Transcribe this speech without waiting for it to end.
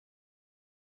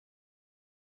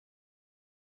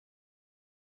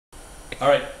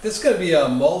Alright, this is going to be a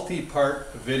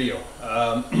multi-part video.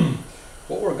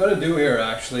 What we're going to do here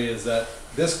actually is that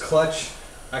this clutch,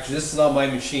 actually this is not my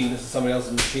machine, this is somebody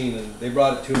else's machine, and they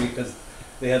brought it to me because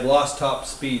they had lost top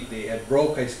speed. They had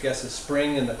broke, I guess, a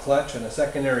spring in the clutch and a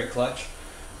secondary clutch.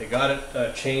 They got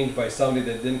it changed by somebody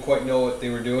that didn't quite know what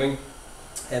they were doing,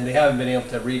 and they haven't been able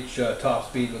to reach top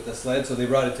speed with the sled, so they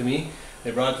brought it to me. They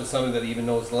brought it to somebody that even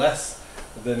knows less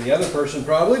than the other person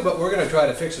probably, but we're going to try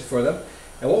to fix it for them.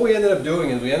 And what we ended up doing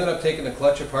is we ended up taking the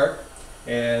clutch apart,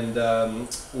 and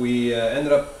we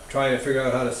ended up trying to figure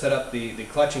out how to set up the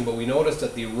clutching, but we noticed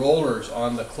that the rollers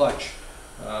on the clutch,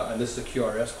 and this is a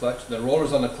QRS clutch, the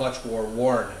rollers on the clutch were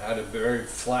worn, had a very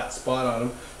flat spot on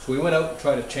them, so we went out and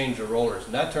tried to change the rollers,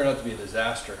 and that turned out to be a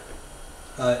disaster.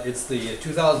 It's the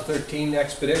 2013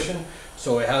 Expedition,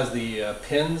 so it has the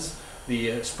pins,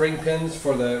 the spring pins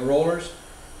for the rollers.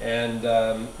 And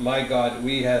my God,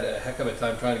 we had a heck of a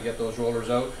time trying to get those rollers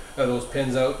out, those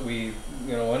pins out. We,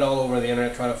 went all over the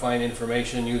internet trying to find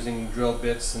information using drill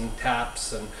bits and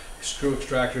taps and screw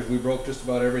extractors. We broke just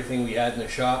about everything we had in the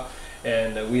shop,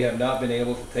 and we have not been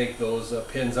able to take those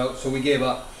pins out. So we gave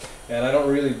up. And I don't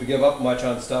really give up much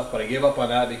on stuff, but I gave up on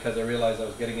that because I realized I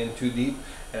was getting in too deep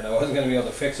and I wasn't going to be able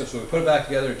to fix it. So we put it back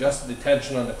together, adjusted the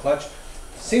tension on the clutch.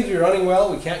 Seems to be running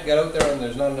well. We can't get out there and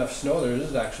there's not enough snow. There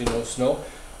is actually no snow.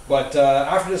 But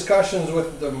after discussions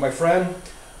with my friend,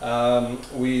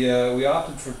 we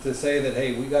opted to say that,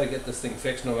 hey, we got to get this thing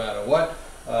fixed no matter what.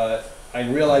 I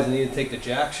realized I needed to take the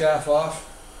jack shaft off.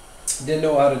 Didn't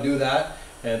know how to do that.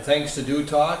 And thanks to Do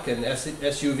Talk and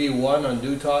SUV1 on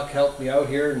Do Talk helped me out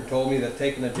here and told me that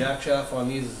taking the jack shaft on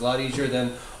these is a lot easier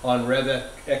than on Rev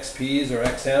XPs or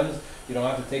XMs. You don't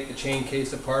have to take the chain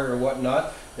case apart or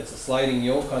whatnot. It's a sliding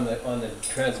yoke on the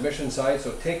transmission side,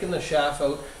 so taking the shaft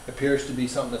out appears to be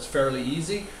something that's fairly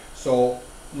easy. So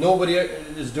nobody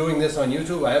is doing this on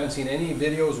YouTube. I haven't seen any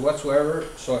videos whatsoever,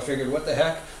 so I figured, what the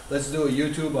heck, let's do a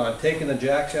YouTube on taking the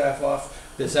jack shaft off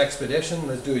this Expedition.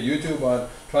 Let's do a YouTube on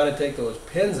trying to take those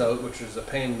pins out, which is a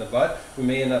pain in the butt. We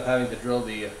may end up having to drill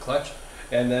the clutch,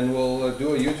 and then we'll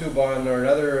do a YouTube on, or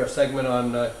another segment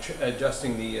on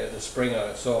adjusting the spring on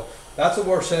it. So that's what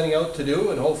we're setting out to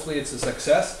do, and hopefully it's a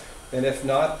success. And if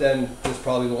not, then this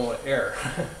probably won't air.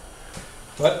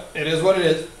 But it is what it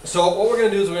is. So what we're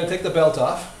going to do is we're going to take the belt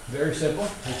off. Very simple.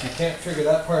 If you can't figure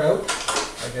that part out,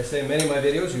 like I say in many of my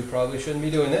videos, you probably shouldn't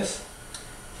be doing this.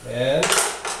 And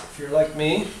if you're like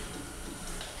me, it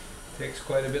takes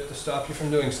quite a bit to stop you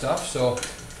from doing stuff. So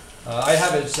I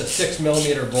have it's a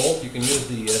 6mm bolt. You can use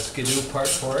the skidoo part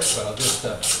for it, but I'll just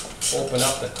open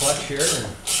up the clutch here and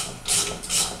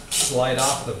slide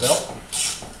off the belt.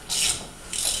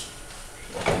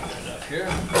 Enough here.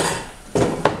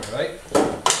 All right.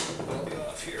 Belt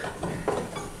off here.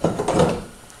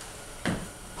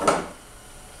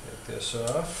 Take this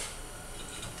off.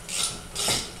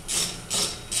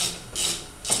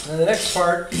 And the next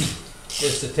part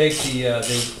is to take the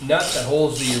nut that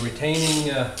holds the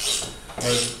retaining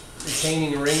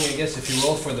ring, I guess, if you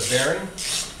will, for the bearing.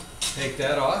 Take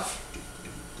that off.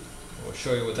 We'll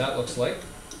show you what that looks like.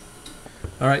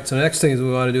 All right, so the next thing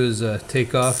we want to do is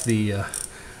take off the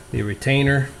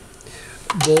retainer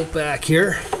bolt back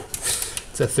here.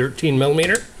 It's a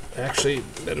 13mm. Actually,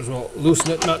 might as well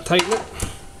loosen it, not tighten it.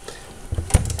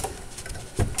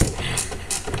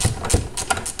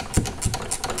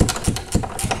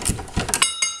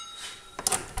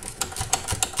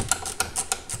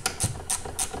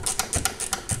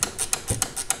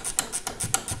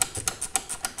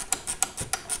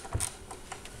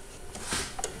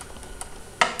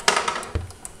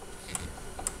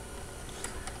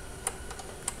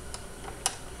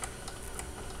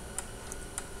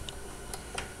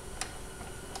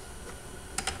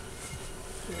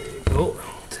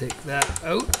 Take that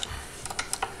out.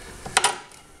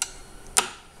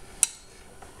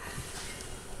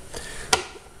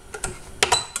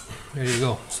 There you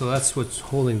go. So that's what's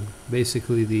holding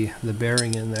basically the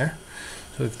bearing in there.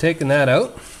 So we've taken that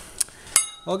out.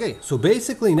 Okay, so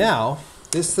basically now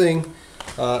this thing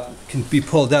can be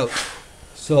pulled out.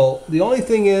 So the only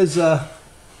thing is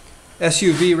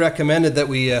SUV recommended that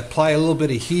we apply a little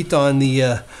bit of heat on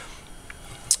the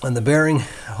bearing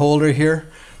holder here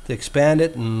to expand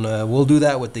it, and we'll do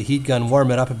that with the heat gun,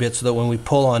 warm it up a bit so that when we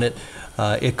pull on it,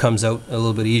 it comes out a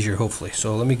little bit easier, hopefully.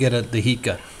 So let me get the heat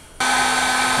gun.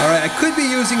 Alright, I could be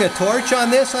using a torch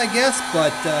on this, I guess, but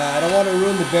I don't want to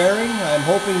ruin the bearing. I'm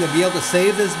hoping to be able to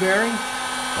save this bearing,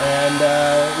 and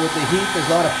with the heat, there's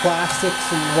a lot of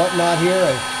plastics and whatnot here.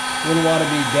 I wouldn't want to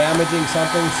be damaging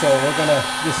something, so we're going to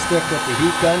just stick with the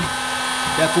heat gun.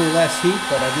 Definitely less heat,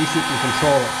 but at least you can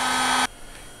control it.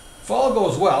 if all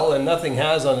goes well, and nothing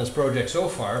has on this project so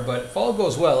far, but if all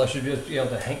goes well, I should just be able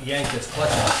to yank this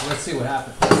clutch out. So let's see what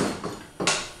happens.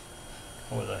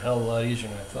 It was a hell of a lot easier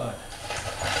than I thought,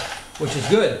 which is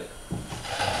good.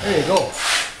 There you go.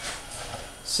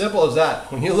 Simple as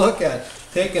that. When you look at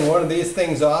taking one of these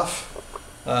things off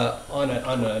on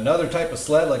another type of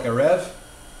sled like a Rev,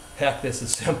 heck, this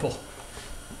is simple.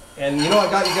 And you know, I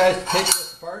got you guys to take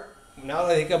this apart. Now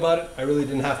that I think about it, I really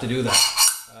didn't have to do that.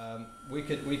 We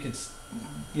could,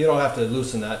 you don't have to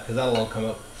loosen that because that'll all come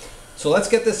out. So let's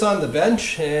get this on the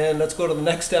bench and let's go to the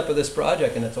next step of this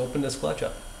project, and let's open this clutch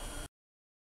up.